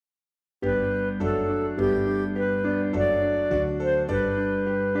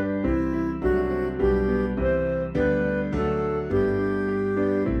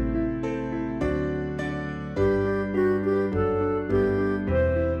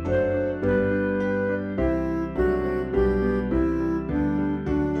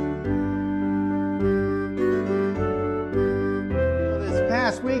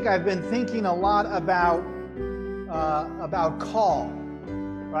I've been thinking a lot about call,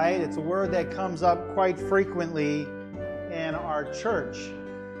 right? It's a word that comes up quite frequently in our church.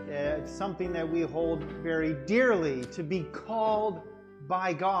 It's something that we hold very dearly, to be called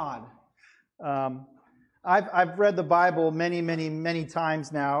by God. I've read the Bible many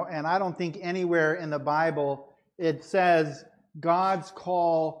times now, and I don't think anywhere in the Bible it says God's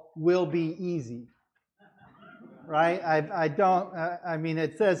call will be easy. Right? I mean,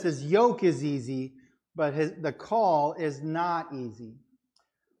 it says his yoke is easy, but the call is not easy.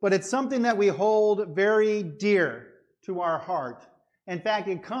 But it's something that we hold very dear to our heart. In fact,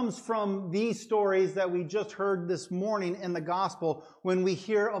 it comes from these stories that we just heard this morning in the gospel when we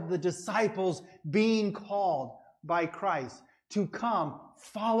hear of the disciples being called by Christ to come,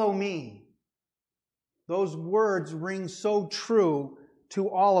 follow me. Those words ring so true to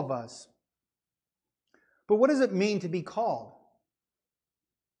all of us. But what does it mean to be called?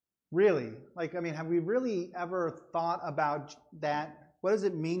 Really? Have we really ever thought about that? What does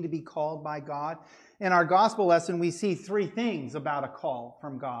it mean to be called by God? In our gospel lesson, we see three things about a call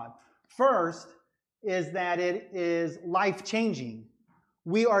from God. First is that it is life-changing.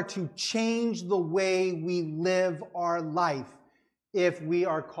 We are to change the way we live our life if we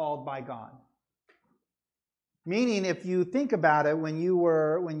are called by God. Meaning, if you think about it, when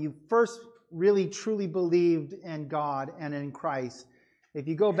you first really truly believed in God and in Christ, if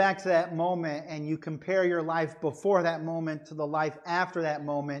you go back to that moment and you compare your life before that moment to the life after that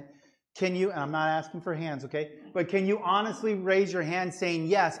moment, can you, and I'm not asking for hands, okay, but can you honestly raise your hand saying,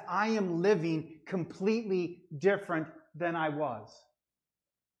 yes, I am living completely different than I was?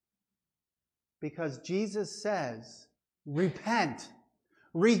 Because Jesus says, repent,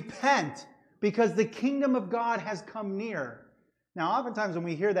 because the kingdom of God has come near. Now, oftentimes when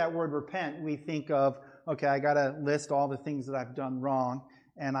we hear that word repent, we think of, okay, I got to list all the things that I've done wrong,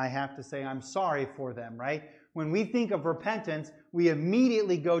 and I have to say I'm sorry for them, right? When we think of repentance, we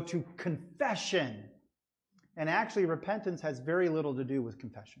immediately go to confession. And actually, repentance has very little to do with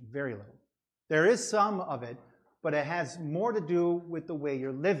confession, very little. There is some of it, but it has more to do with the way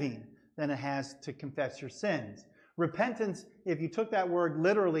you're living than it has to confess your sins. Repentance, if you took that word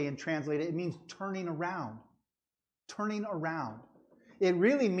literally and translated it, it means turning around. Turning around. It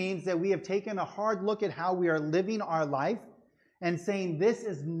really means that we have taken a hard look at how we are living our life and saying, this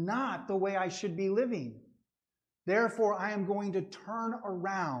is not the way I should be living. Therefore, I am going to turn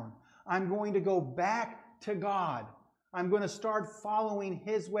around. I'm going to go back to God. I'm going to start following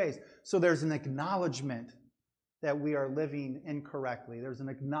his ways. So there's an acknowledgement that we are living incorrectly. There's an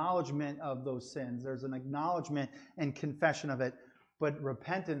acknowledgement of those sins. There's an acknowledgement and confession of it. But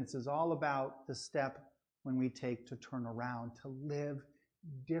repentance is all about the step when we take to turn around, to live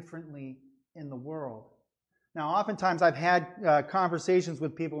differently in the world. Now, oftentimes I've had conversations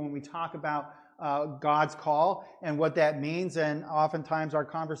with people when we talk about God's call and what that means, and oftentimes our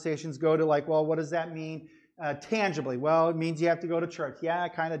conversations go to well, what does that mean tangibly? Well, it means you have to go to church. Yeah,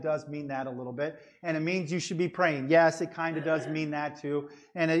 it kind of does mean that a little bit. And it means you should be praying. Yes, it kind of does mean that too.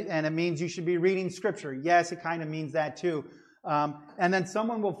 And it means you should be reading Scripture. Yes, it kind of means that too. And then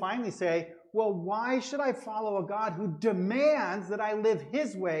someone will finally say, well, why should I follow a God who demands that I live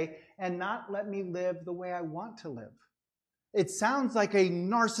his way and not let me live the way I want to live? It sounds like a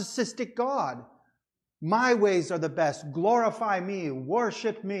narcissistic God. My ways are the best. Glorify me.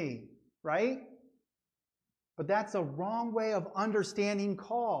 Worship me. Right? But that's a wrong way of understanding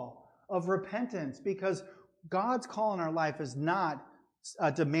call, of repentance, because God's call in our life is not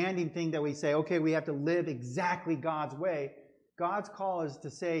a demanding thing that we say, okay, we have to live exactly God's way. God's call is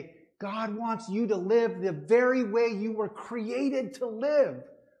to say, God wants you to live the very way you were created to live,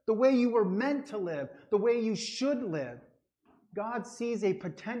 the way you were meant to live, the way you should live. God sees a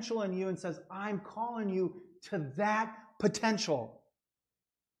potential in you and says, I'm calling you to that potential.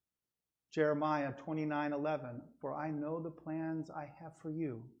 Jeremiah 29:11, for I know the plans I have for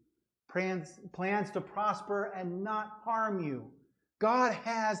you, plans to prosper and not harm you. God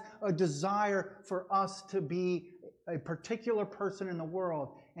has a desire for us to be a particular person in the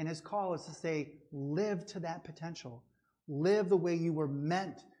world, and his call is to say, live to that potential. Live the way you were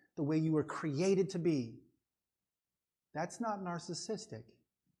meant, the way you were created to be. That's not narcissistic.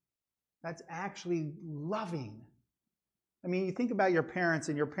 That's actually loving. I mean, you think about your parents,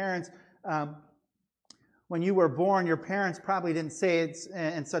 and your parents, when you were born, your parents probably didn't say it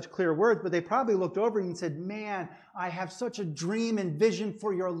in such clear words, but they probably looked over you and said, man, I have such a dream and vision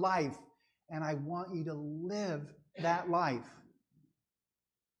for your life, and I want you to live that life.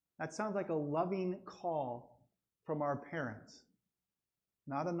 That sounds like a loving call from our parents,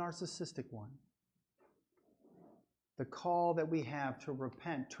 not a narcissistic one. The call that we have to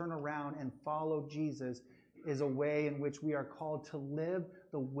repent, turn around, and follow Jesus is a way in which we are called to live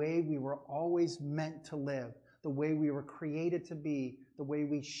the way we were always meant to live, the way we were created to be, the way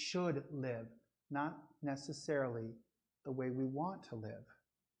we should live, not necessarily the way we want to live.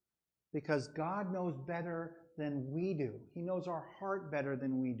 Because God knows better than we do. He knows our heart better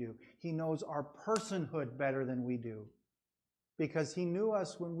than we do. He knows our personhood better than we do. Because He knew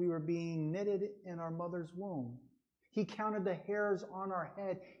us when we were being knitted in our mother's womb. He counted the hairs on our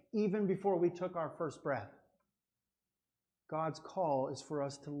head even before we took our first breath. God's call is for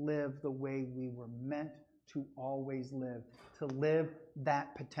us to live the way we were meant to always live, to live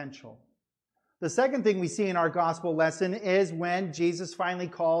that potential. The second thing we see in our gospel lesson is when Jesus finally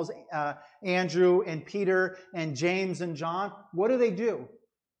calls Andrew and Peter and James and John. What do?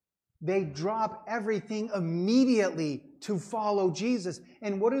 They drop everything immediately to follow Jesus.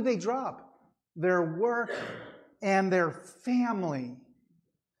 And what do they drop? Their work and their family.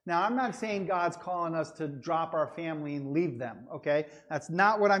 Now, I'm not saying God's calling us to drop our family and leave them, okay? That's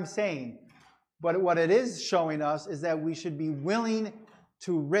not what I'm saying. But what it is showing us is that we should be willing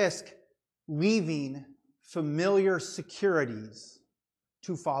to risk leaving familiar securities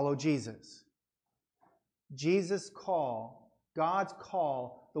to follow Jesus. Jesus' call, God's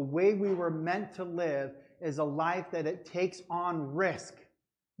call, the way we were meant to live is a life that it takes on risk,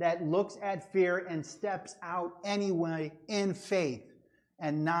 that looks at fear and steps out anyway in faith,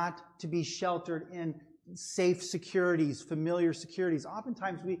 and not to be sheltered in safe securities, familiar securities.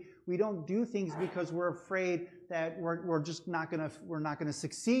 Oftentimes we don't do things because we're afraid that we're not going to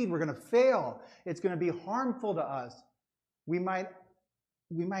succeed. We're going to fail. It's going to be harmful to us. We might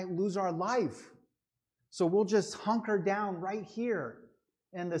lose our life. So we'll just hunker down right here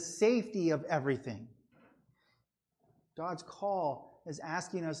in the safety of everything. God's call is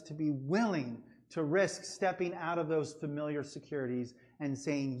asking us to be willing to risk stepping out of those familiar securities and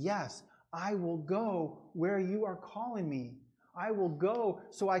saying, yes, I will go where you are calling me. I will go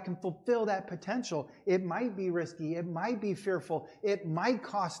so I can fulfill that potential. It might be risky. It might be fearful. It might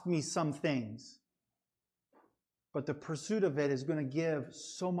cost me some things. But the pursuit of it is going to give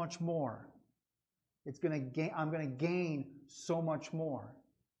so much more. I'm going to gain so much more.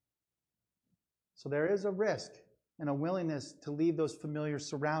 So there is a risk and a willingness to leave those familiar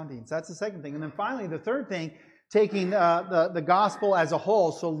surroundings. That's the second thing. And then finally, the third thing, taking the gospel as a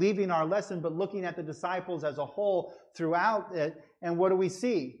whole, so leaving our lesson, but looking at the disciples as a whole throughout it. And what do we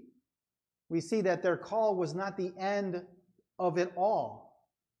see? We see that their call was not the end of it all.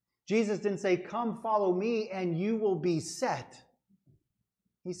 Jesus didn't say, come follow me and you will be set.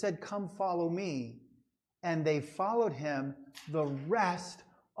 He said, come follow me. And they followed him the rest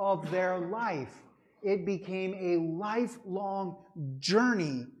of their life. It became a lifelong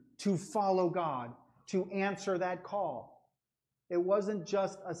journey to follow God, to answer that call. It wasn't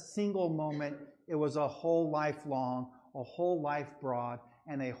just a single moment. It was a whole life long, a whole life broad,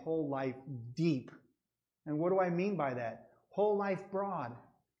 and a whole life deep. And what do I mean by that? Whole life broad.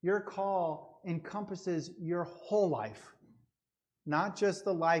 Your call encompasses your whole life. Not just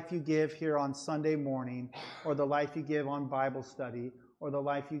the life you give here on Sunday morning, or the life you give on Bible study, or the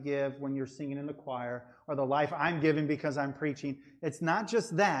life you give when you're singing in the choir, or the life I'm giving because I'm preaching. It's not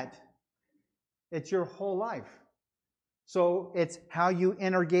just that. It's your whole life. So it's how you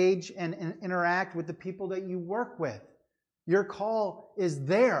engage and interact with the people that you work with. Your call is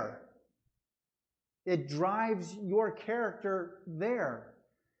there. It drives your character there.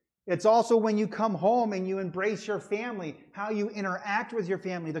 It's also when you come home and you embrace your family, how you interact with your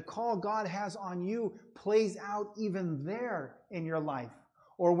family. The call God has on you plays out even there in your life.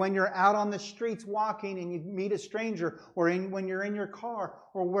 Or when you're out on the streets walking and you meet a stranger, or when you're in your car,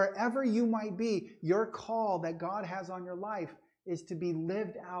 or wherever you might be, your call that God has on your life is to be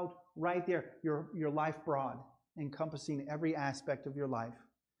lived out right there, your life broad, encompassing every aspect of your life.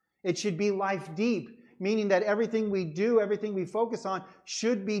 It should be life deep, meaning that everything we do, everything we focus on,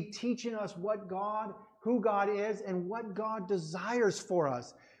 should be teaching us who God is, and what God desires for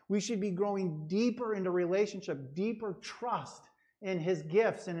us. We should be growing deeper into relationship, deeper trust in His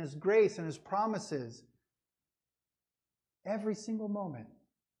gifts and His grace and His promises. Every single moment.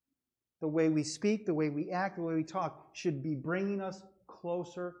 The way we speak, the way we act, the way we talk should be bringing us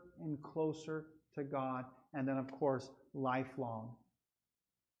closer and closer to God. And then, of course, lifelong.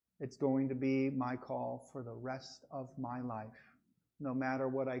 It's going to be my call for the rest of my life. No matter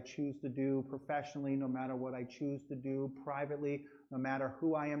what I choose to do professionally, no matter what I choose to do privately, no matter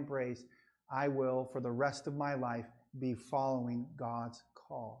who I embrace, I will, for the rest of my life, be following God's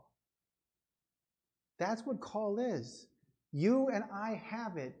call. That's what call is. You and I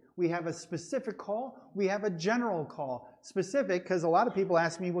have it. We have a specific call. We have a general call. Specific, because a lot of people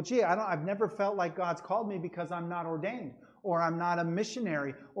ask me, well, gee, I've never felt like God's called me because I'm not ordained, or I'm not a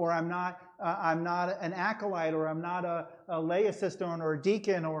missionary, or I'm not an acolyte, or I'm not a lay assistant or a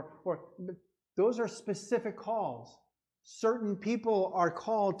deacon, or those are specific calls. Certain people are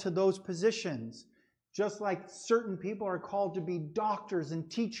called to those positions, just like certain people are called to be doctors and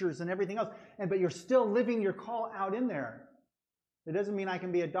teachers and everything else. But you're still living your call out in there. It doesn't mean I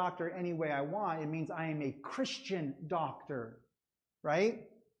can be a doctor any way I want. It means I am a Christian doctor, right?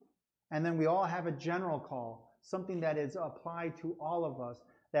 And then we all have a general call, something that is applied to all of us,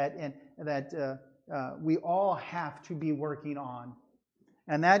 that we all have to be working on.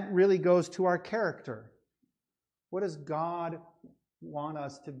 And that really goes to our character. What does God want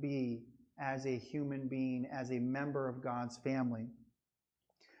us to be as a human being, as a member of God's family?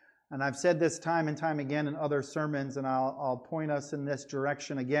 And I've said this time and time again in other sermons, and I'll point us in this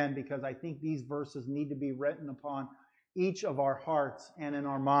direction again, because I think these verses need to be written upon each of our hearts and in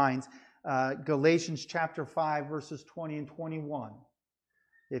our minds. Galatians chapter 5, verses 20 and 21.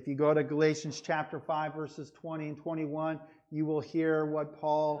 If you go to Galatians chapter 5, verses 20 and 21, you will hear what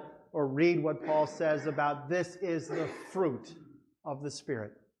Paul, or read what Paul says about this is the fruit of the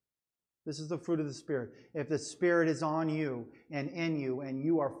Spirit. This is the fruit of the Spirit. If the Spirit is on you and in you, and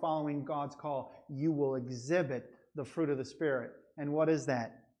you are following God's call, you will exhibit the fruit of the Spirit. And what is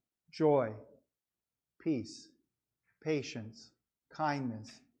that? Joy, peace, patience, kindness,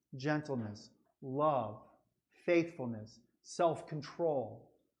 gentleness, love, faithfulness, self-control.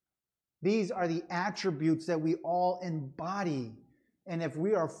 These are the attributes that we all embody. And if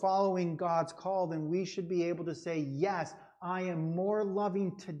we are following God's call, then we should be able to say, yes, I am more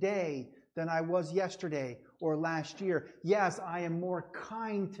loving today than I was yesterday or last year. Yes, I am more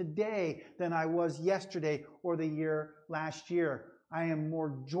kind today than I was yesterday or last year. I am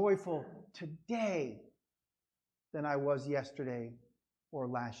more joyful today than I was yesterday or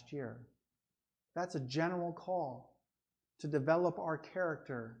last year. That's a general call to develop our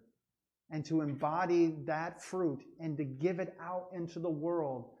character and to embody that fruit and to give it out into the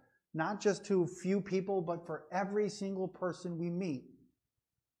world, not just to a few people, but for every single person we meet.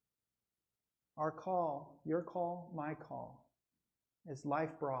 Our call, your call, my call, is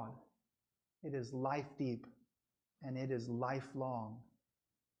life broad. It is life deep, and it is lifelong.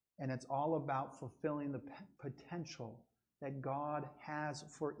 And it's all about fulfilling the potential that God has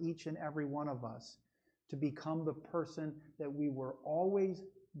for each and every one of us to become the person that we were always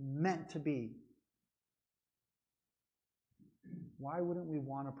meant to be. Why wouldn't we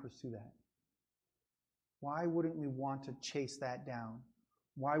want to pursue that? Why wouldn't we want to chase that down?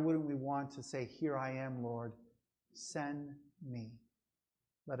 Why wouldn't we want to say, here I am, Lord, send me?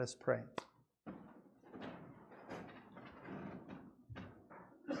 Let us pray.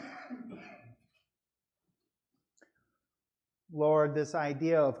 Lord, this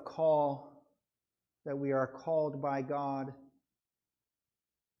idea of call, that we are called by God,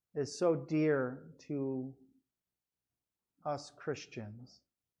 is so dear to us Christians.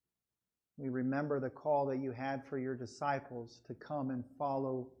 We remember the call that you had for your disciples to come and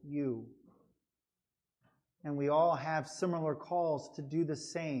follow you. And we all have similar calls to do the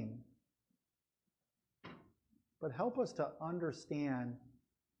same. But help us to understand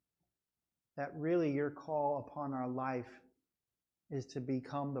that really your call upon our life is to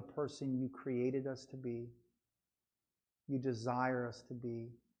become the person you created us to be, you desire us to be,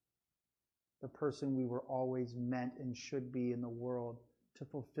 the person we were always meant and should be in the world, to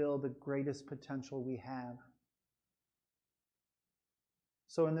fulfill the greatest potential we have.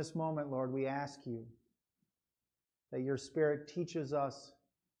 So in this moment, Lord, we ask you that your Spirit teaches us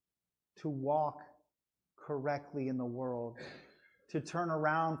to walk correctly in the world, to turn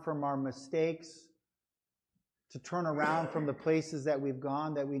around from our mistakes, to turn around from the places that we've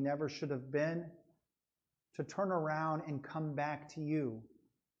gone that we never should have been, to turn around and come back to you.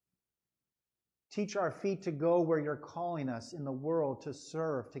 Teach our feet to go where you're calling us in the world, to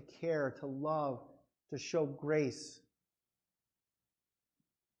serve, to care, to love, to show grace.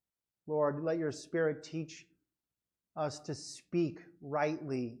 Lord, let your Spirit teach us to speak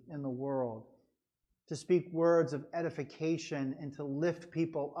rightly in the world, to speak words of edification and to lift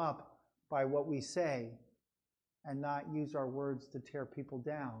people up by what we say, and not use our words to tear people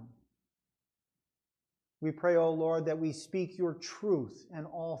down. We pray, O Lord, that we speak your truth in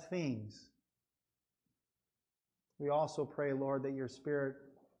all things. We also pray, Lord, that your Spirit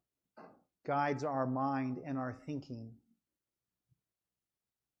guides our mind and our thinking.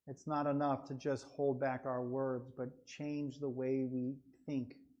 It's not enough to just hold back our words, but change the way we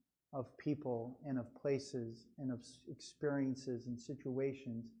think of people and of places and of experiences and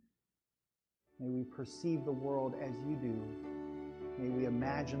situations. May we perceive the world as you do. May we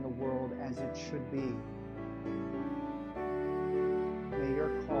imagine the world as it should be.